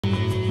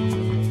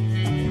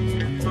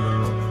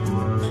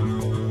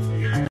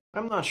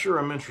I'm not sure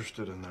I'm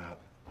interested in that.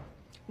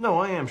 No,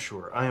 I am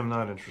sure. I am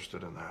not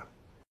interested in that.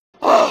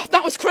 Oh,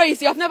 that was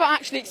crazy. I've never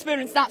actually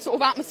experienced that sort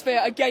of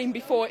atmosphere again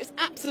before. It's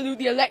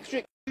absolutely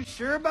electric. You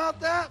sure about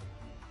that?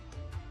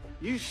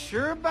 You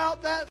sure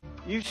about that?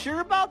 You sure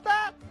about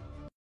that?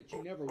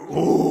 You never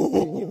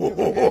Oh,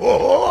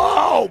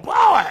 boy!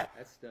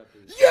 That stuff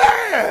is...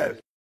 Yes!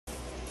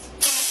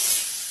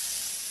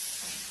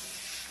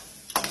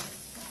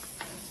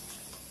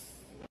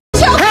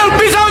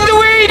 Help is on the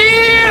way,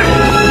 dear!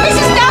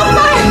 Mrs.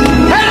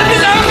 Doubtfire! Help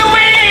is on the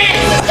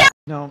way!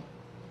 No,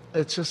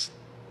 it's just...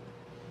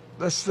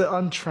 That's the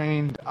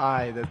untrained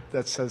eye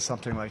that says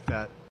something like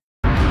that.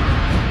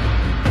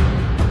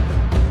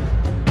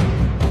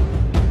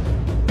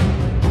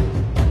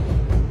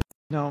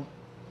 No,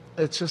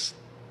 it's just...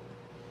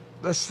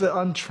 That's the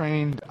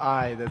untrained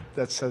eye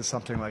that says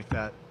something like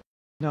that.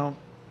 No,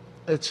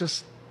 it's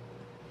just...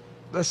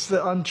 That's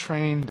the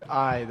untrained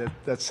eye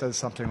that says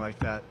something like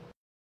that.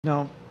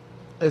 No,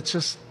 it's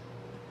just...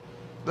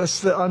 That's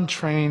the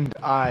untrained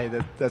eye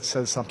that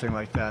says something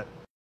like that.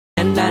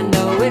 And I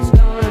know it's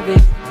gonna be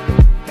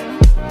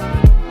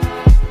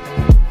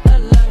a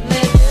lovely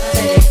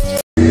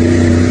day.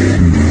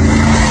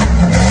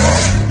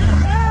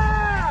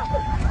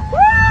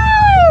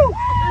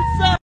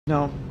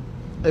 No,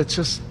 it's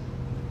just...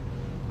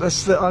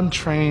 That's the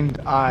untrained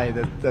eye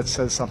that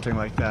says something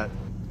like that.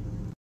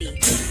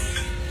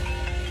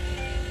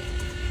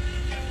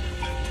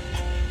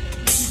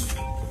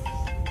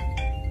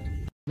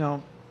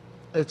 No,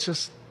 it's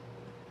just...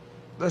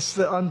 That's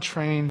the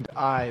untrained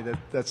eye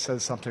that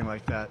says something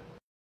like that.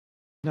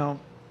 No,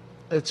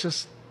 it's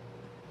just...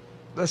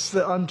 That's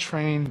the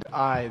untrained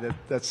eye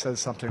that says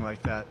something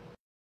like that.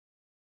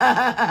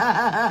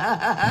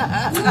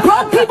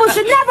 Grown people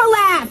should never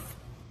laugh!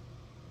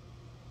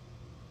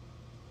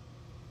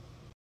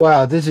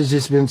 Wow, this has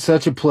just been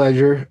such a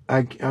pleasure.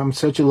 I'm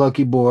such a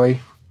lucky boy.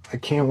 I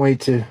can't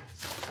wait to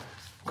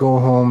go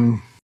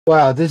home.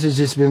 Wow, this has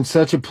just been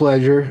such a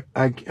pleasure.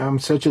 I'm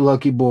such a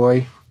lucky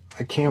boy.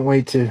 I can't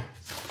wait to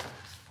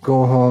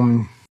go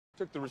home.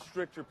 Took the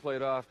restrictor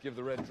plate off, give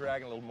the Red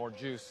Dragon a little more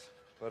juice.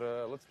 But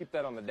let's keep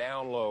that on the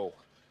down low.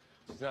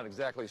 It's not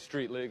exactly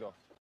street legal.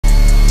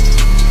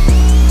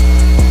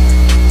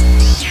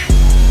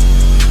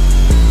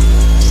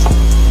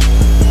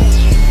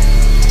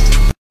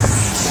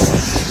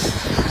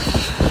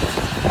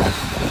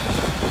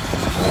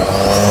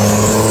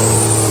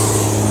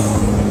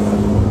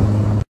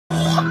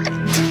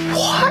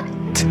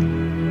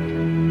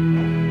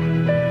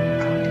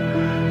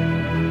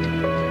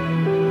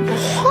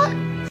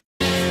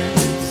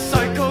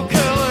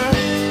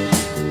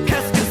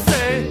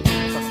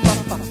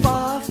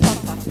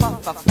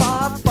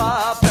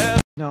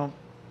 No,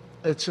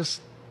 it's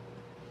just...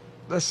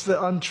 That's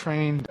the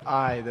untrained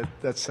eye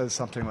that says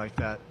something like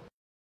that.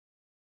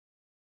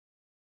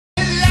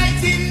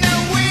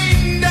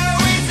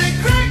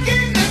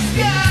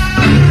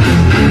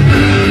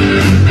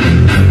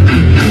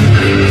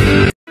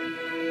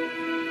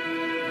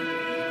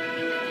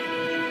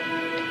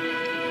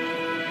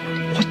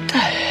 What the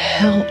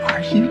hell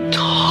are you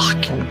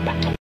talking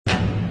about?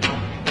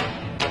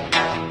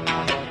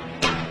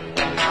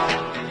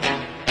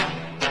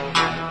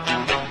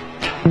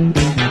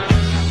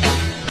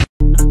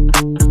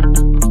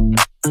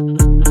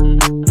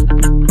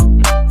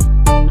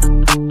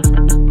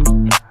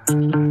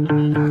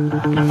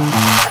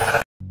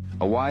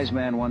 A wise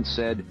man once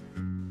said,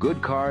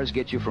 "Good cars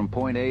get you from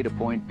point A to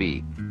point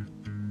B.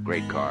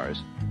 Great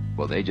cars,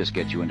 well, they just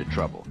get you into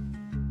trouble."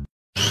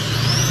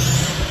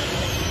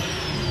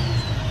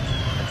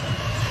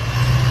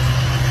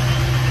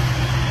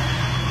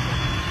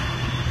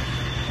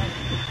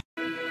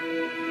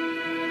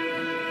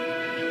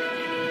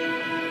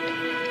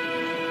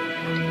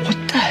 What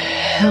the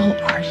hell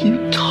are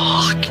you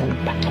talking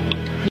about?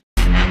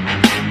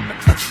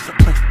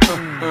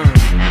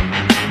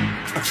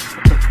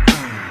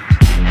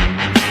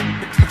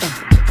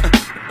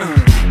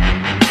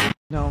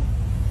 No,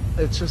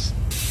 it's just...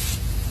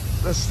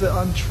 That's the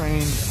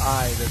untrained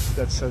eye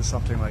that says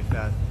something like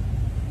that.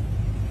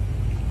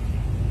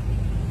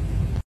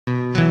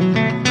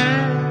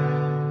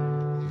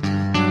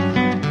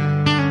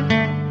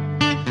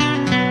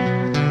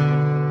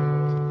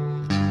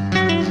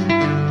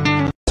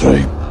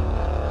 Three,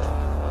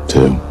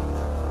 two,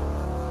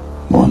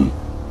 one,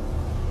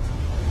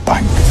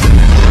 bang.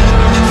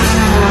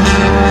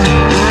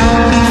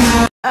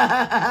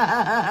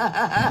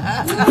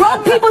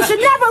 Grown people should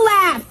never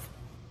laugh!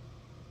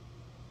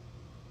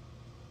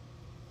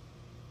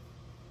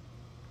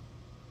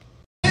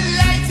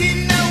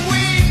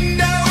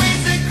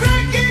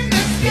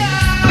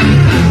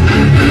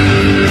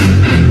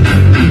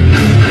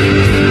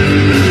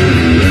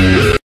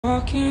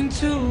 Walking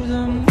to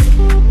the moon.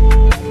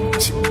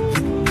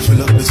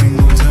 Fill up the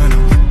single turn up.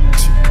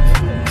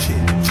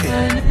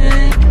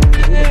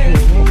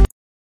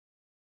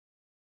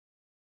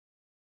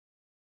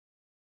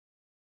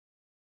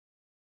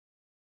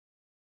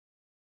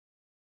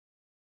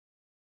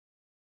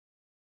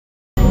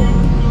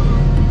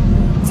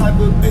 Type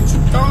of bitch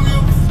you don't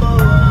give a fuck.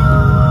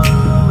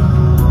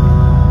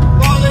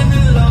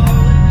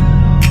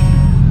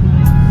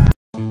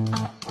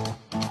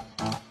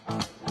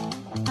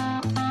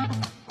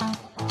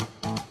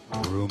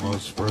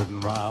 Rumors spreading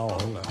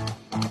round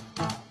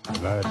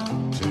that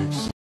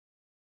takes.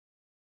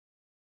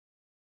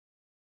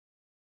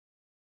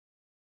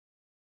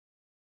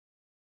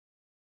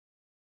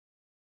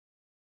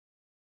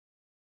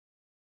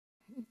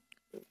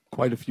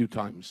 Quite a few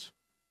times.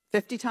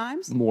 50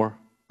 times? More.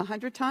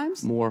 100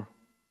 times? More.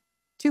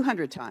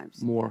 200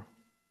 times? More.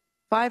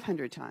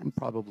 500 times?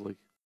 Probably.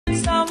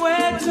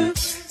 Somewhere to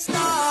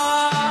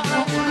start.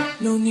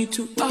 No need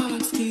to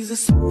ask, he's a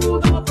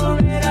smooth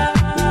operator.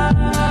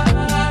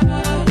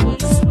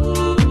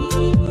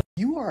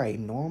 You are a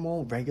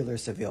normal, regular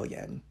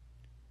civilian.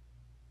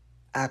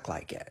 Act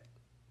like it.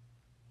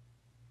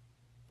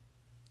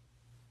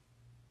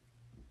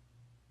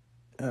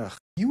 Ugh.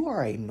 You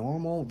are a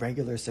normal,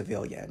 regular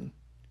civilian.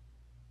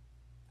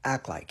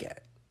 Act like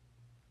it.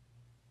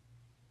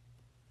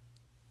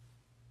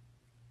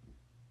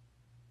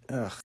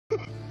 Ugh.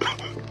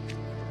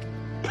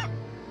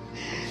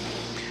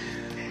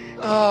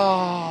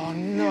 Oh,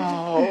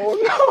 no,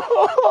 no.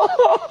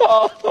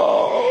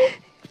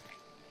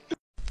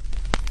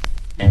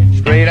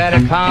 Straight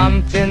outta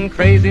Compton,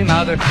 crazy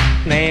mother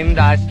named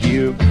Ice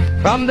Cube.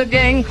 From the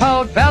gang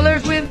called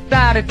Fellers with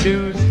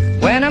Attitudes.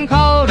 When I'm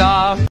called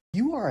off.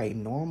 You are a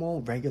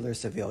normal, regular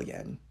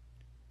civilian.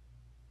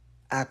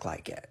 Act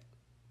like it.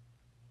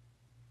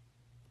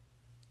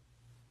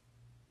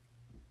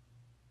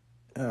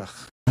 Ugh.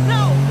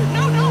 No,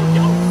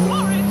 don't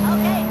floor it.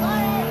 Okay,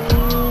 floor it.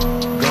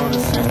 Gone to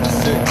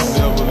 66,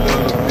 never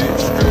let a bitch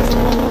stress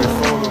me.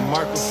 Before the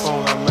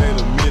microphone, I made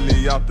a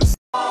milli out the.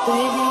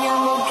 Baby,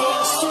 I'm a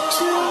gangster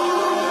too.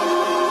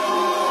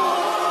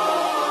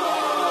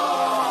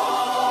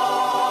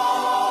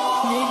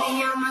 Maybe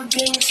I'm a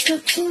gangster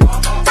too.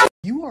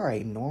 You are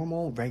a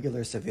normal,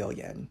 regular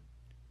civilian.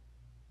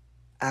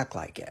 Act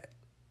like it.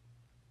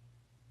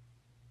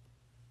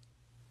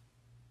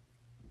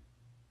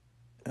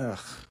 Ugh.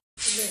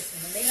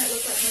 Listen, it may not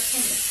look like much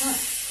from the front.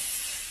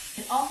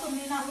 It also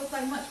may not look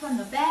like much from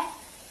the back.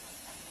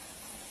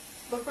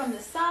 But from the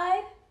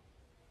side,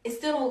 it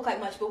still don't look like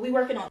much, but we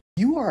working on it.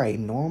 You are a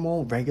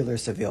normal, regular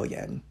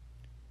civilian.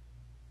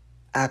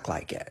 Act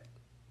like it.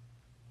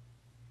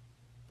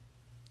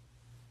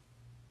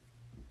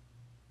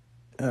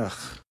 Ugh.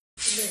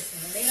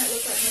 Listen, it may not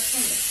look like much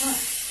from the front.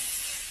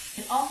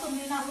 It also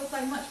may not look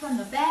like much from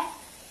the back.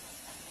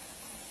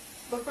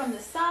 But from the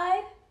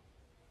side,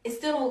 it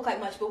still don't look like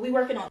much, but we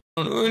working on it.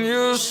 When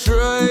you're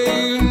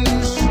strange,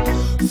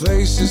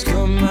 faces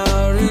come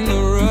out in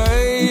the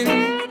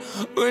rain.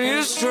 When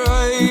you're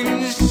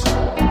strange,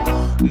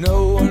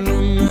 no one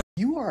remembers.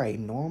 You are a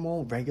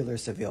normal, regular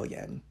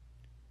civilian.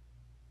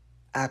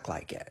 Act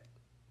like it.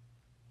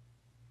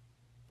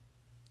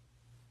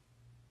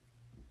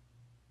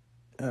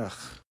 Ugh.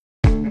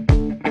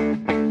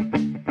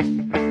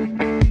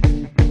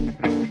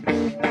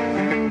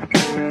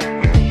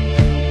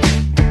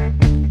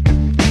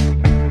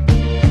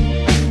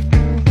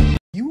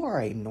 You are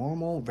a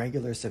normal,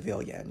 regular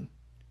civilian.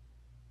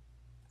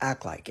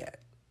 Act like it.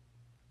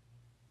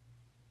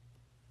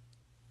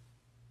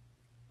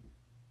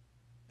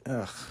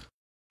 Ugh.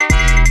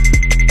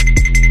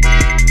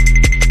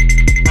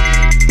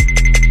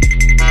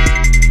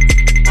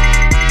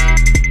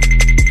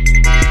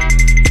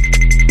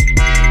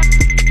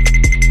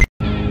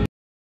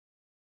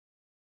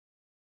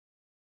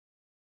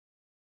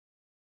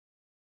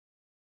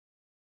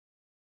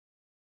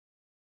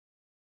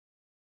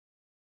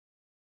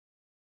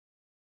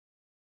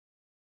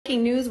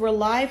 Breaking news, we're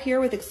live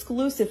here with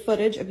exclusive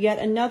footage of yet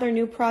another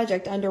new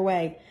project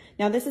underway.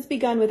 Now, this has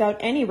begun without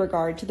any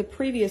regard to the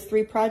previous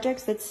 3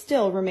 projects that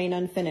still remain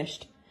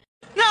unfinished.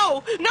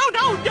 No,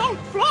 don't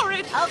floor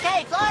it.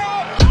 Okay, floor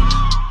it.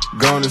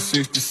 Gone to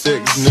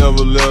 66,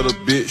 never let a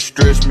bitch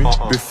stress me.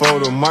 Before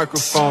the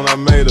microphone, I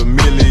made a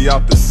milli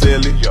out the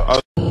celly.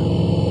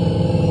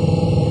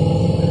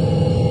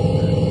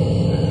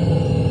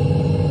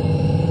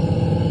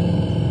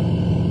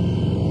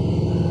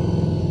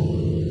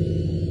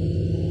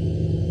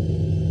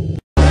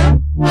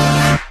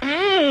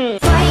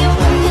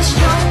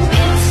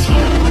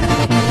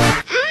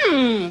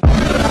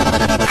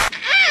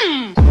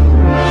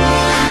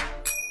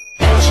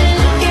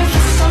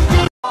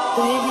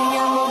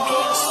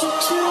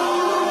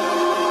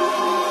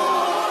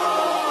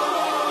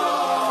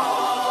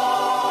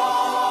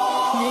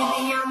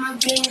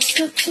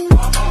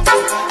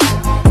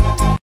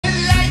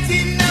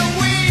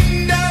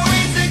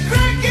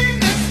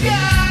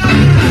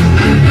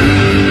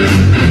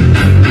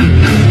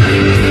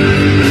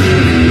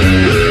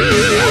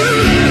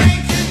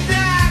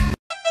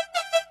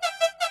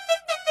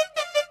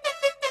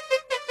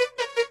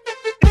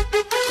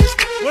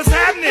 What's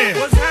happening?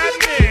 What's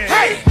happening?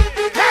 Hey,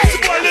 it's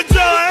boy Lil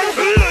Jon.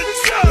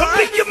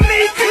 Click your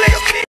me,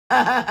 click me.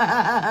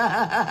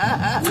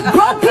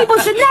 Grown people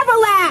should never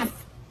laugh.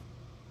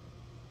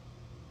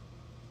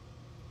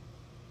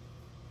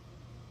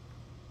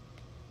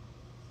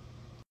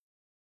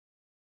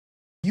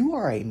 You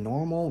are a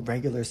normal,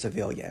 regular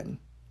civilian.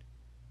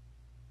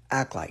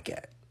 Act like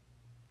it.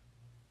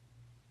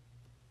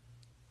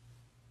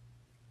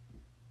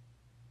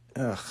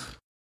 Ugh.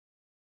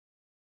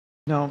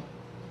 No,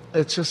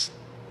 it's just,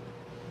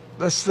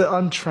 that's the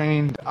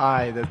untrained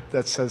eye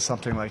that says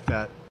something like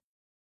that.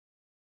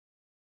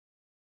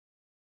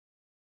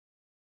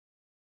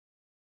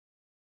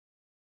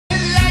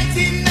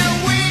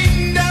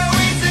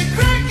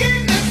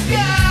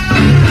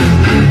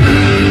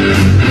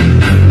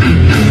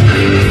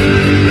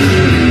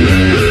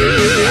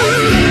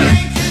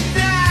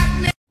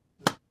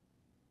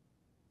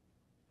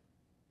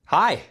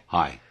 Hi.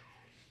 Hi.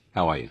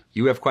 How are you?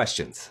 You have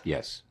questions?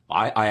 Yes.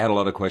 I had a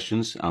lot of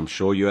questions. I'm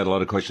sure you had a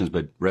lot of questions,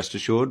 but rest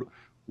assured,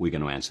 we're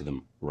going to answer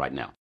them right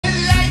now.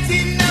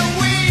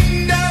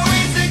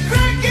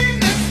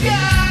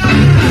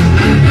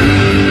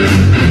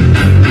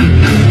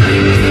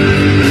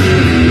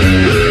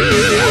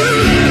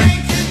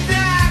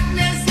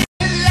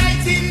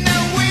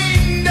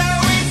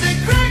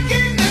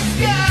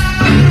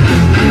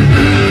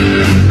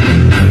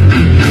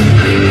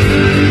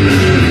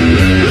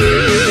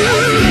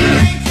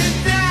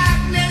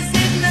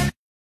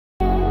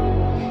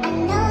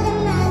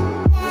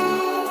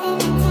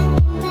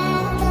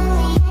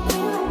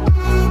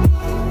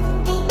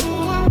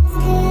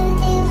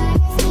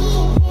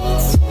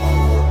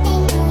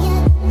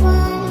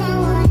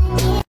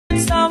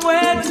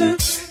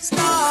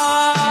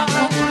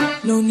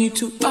 No need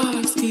to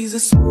ask, he's a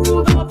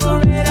smooth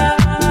operator.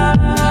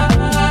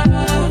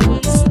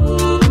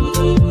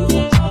 Smooth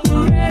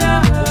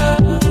operator.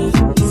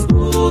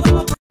 Smooth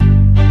operator.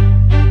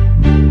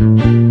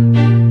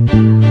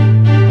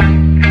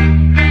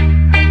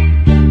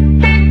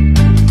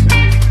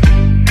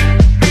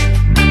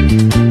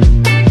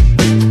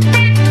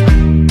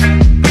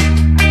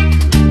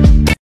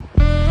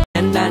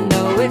 And I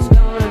know it's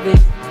gonna be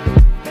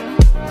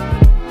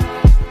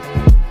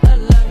a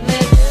lovely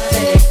day.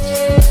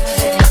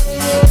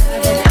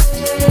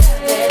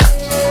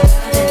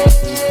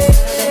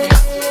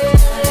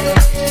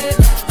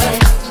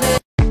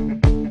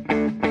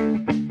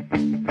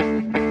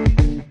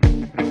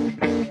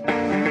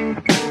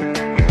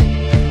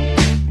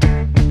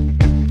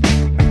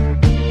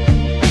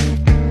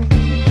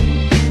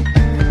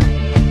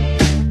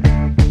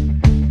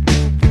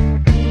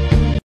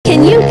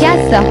 Can you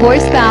guess the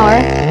horsepower?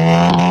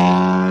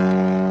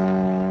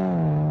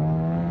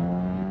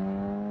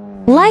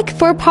 Like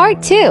for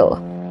part 2,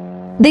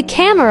 the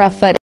camera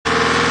footage.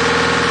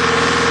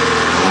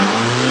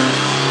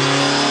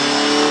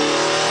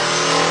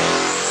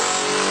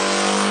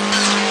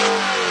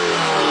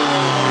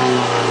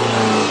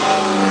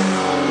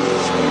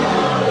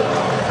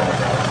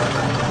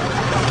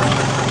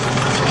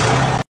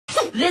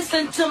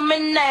 Listen to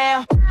me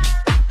now.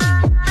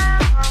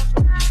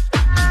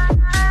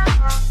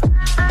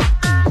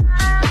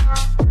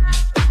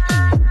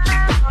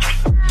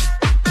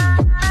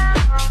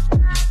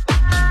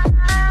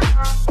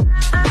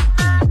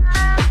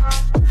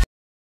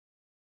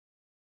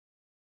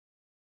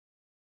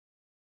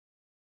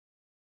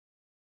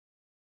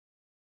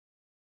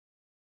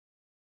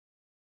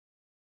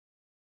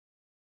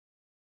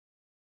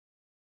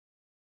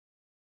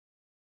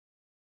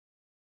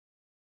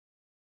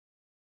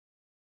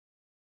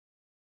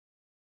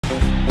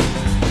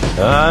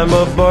 I'm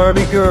a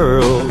Barbie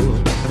girl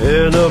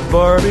in a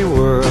Barbie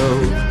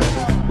world.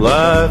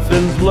 Life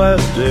in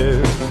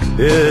plastic,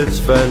 it's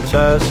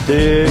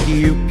fantastic.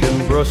 You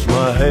can brush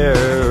my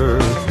hair,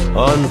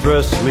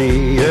 undress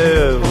me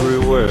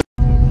everywhere.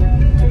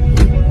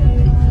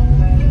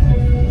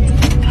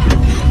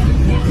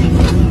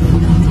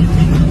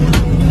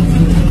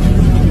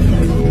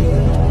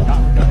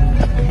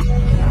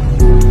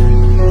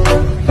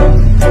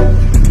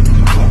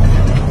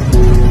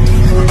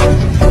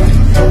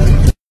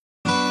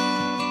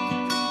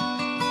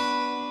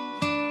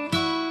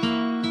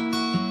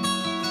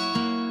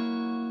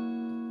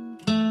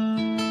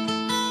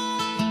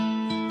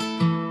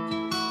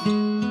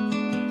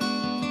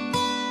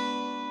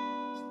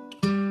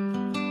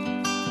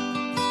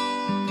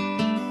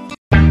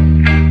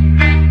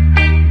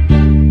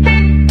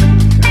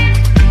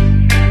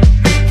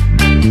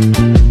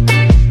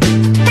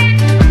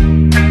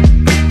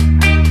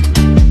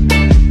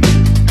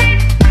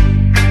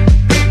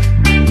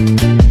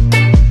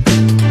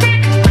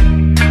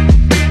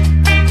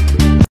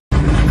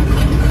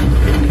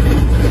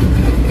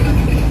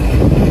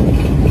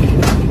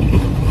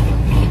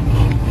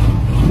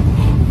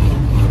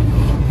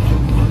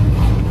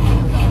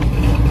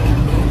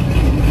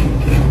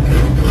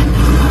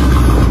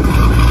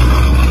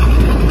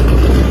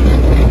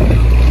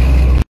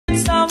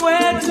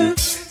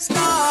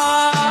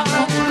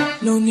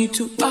 No need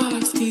to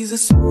ask, he's a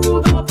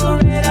smooth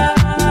operator.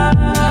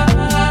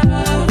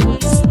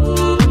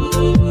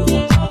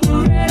 Smooth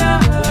operator.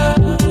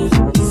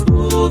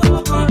 Smooth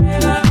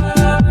operator.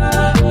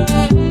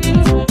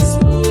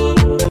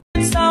 Smooth.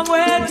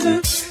 Somewhere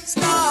to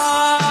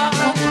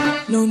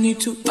start. No need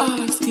to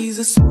ask, he's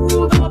a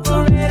smooth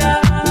operator.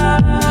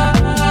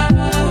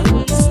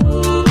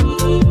 Smooth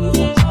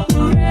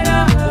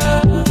operator.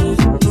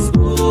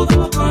 Smooth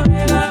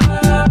operator.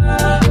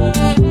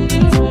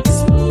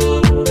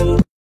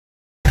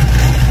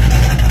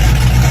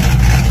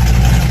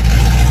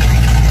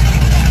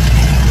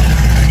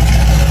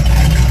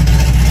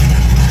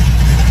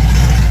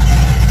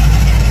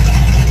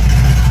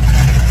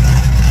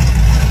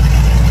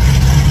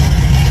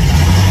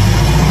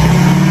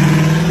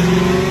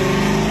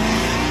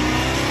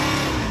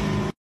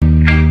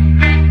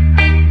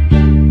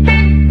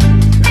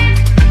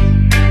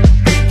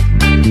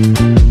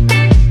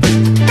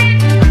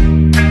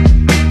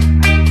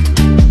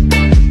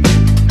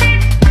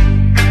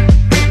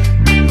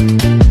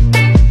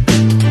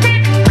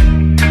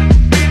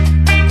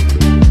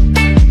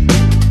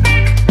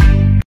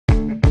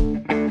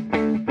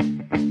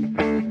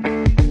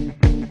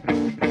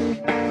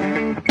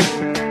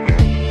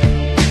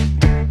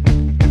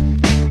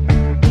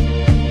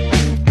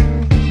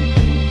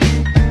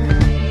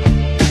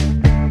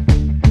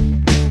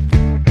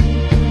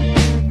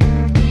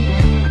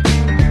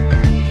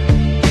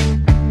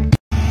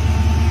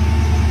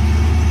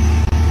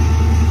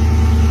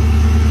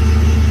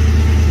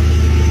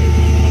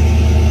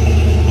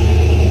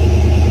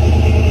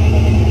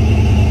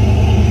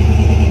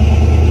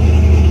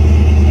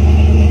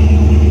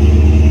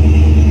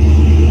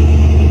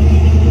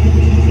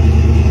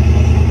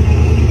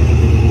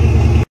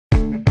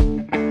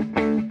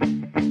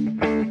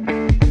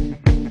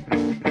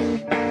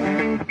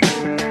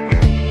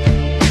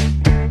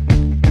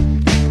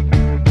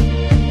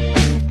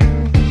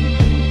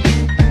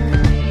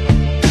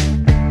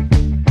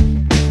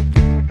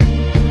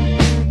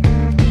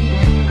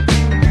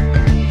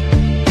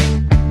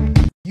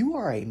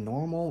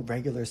 normal,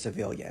 regular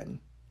civilian.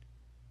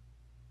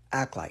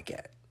 Act like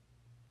it.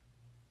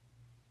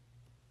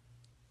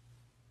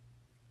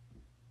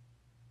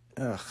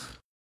 Ugh.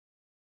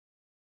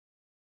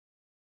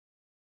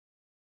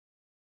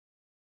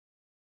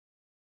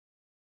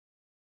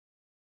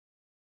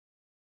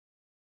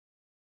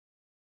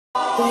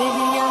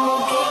 Baby, I'm a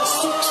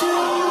gangster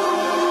too.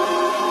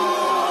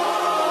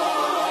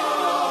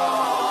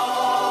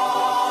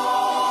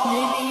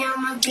 Maybe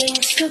I'm a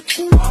gangster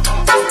too.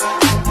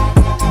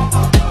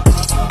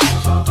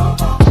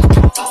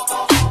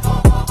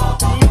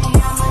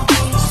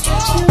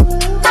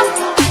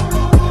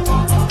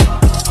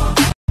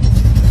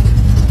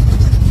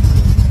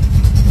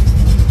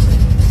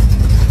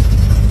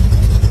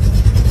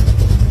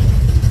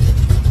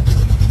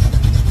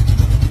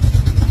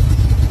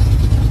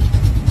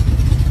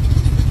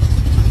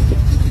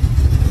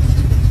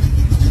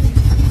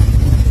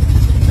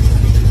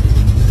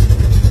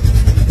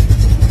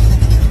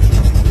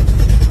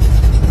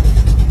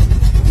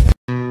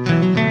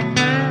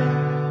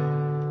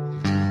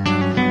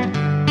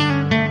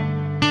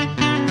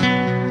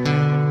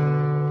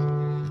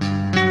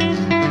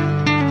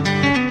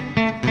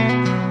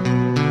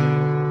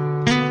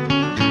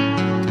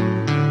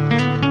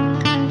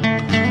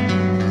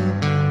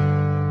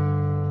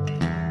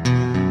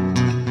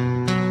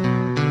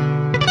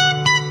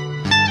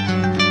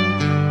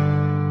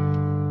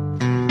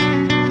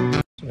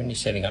 When you're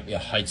setting up your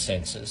height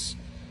sensors,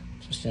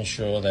 just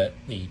ensure that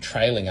the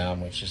trailing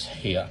arm, which is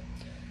here,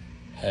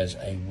 has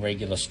a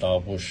regular style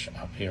bush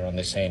up here on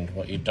this end.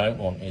 What you don't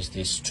want is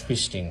this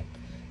twisting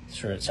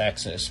through its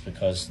axis,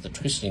 because the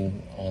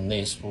twisting on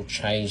this will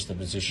change the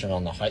position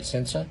on the height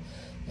sensor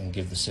and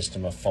give the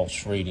system a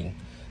false reading.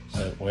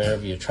 So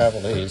wherever your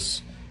travel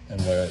is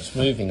and where it's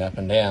moving up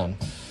and down,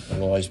 it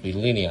will always be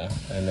linear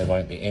and there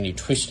won't be any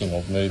twisting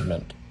or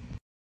movement.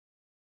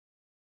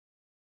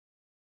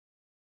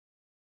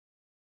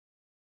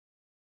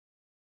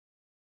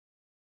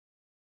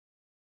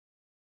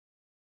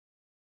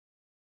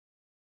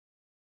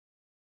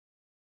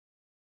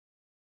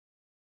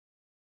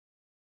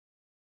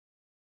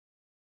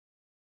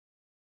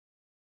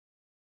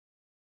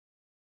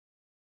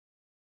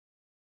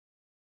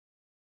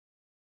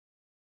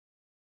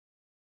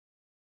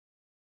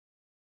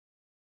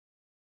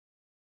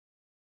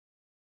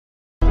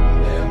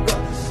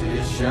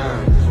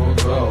 Shine, just won't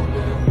go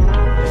down.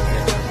 They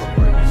can't ever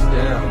break us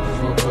down,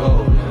 just won't go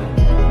down.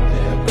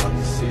 They're about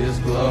to see us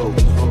glow,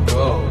 just won't go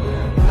down.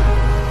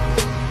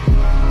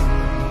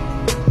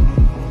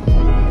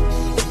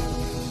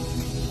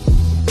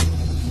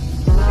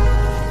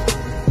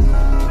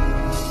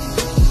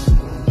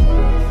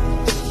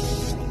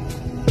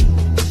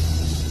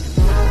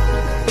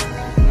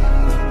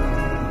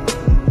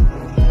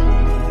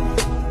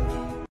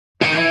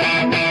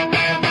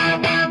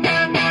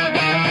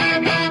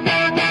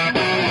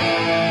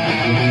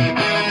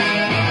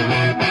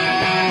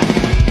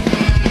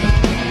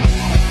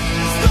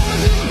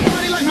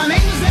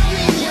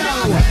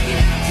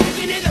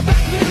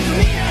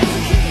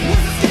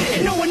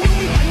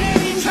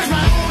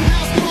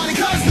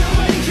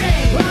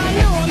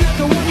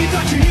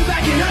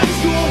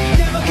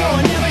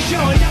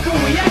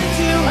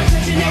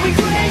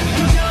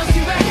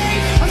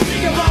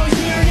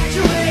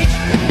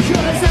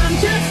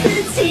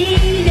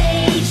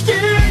 Teenage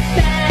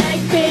dirtbag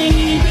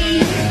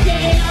baby,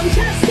 yeah, I'm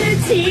just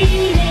a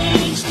teenage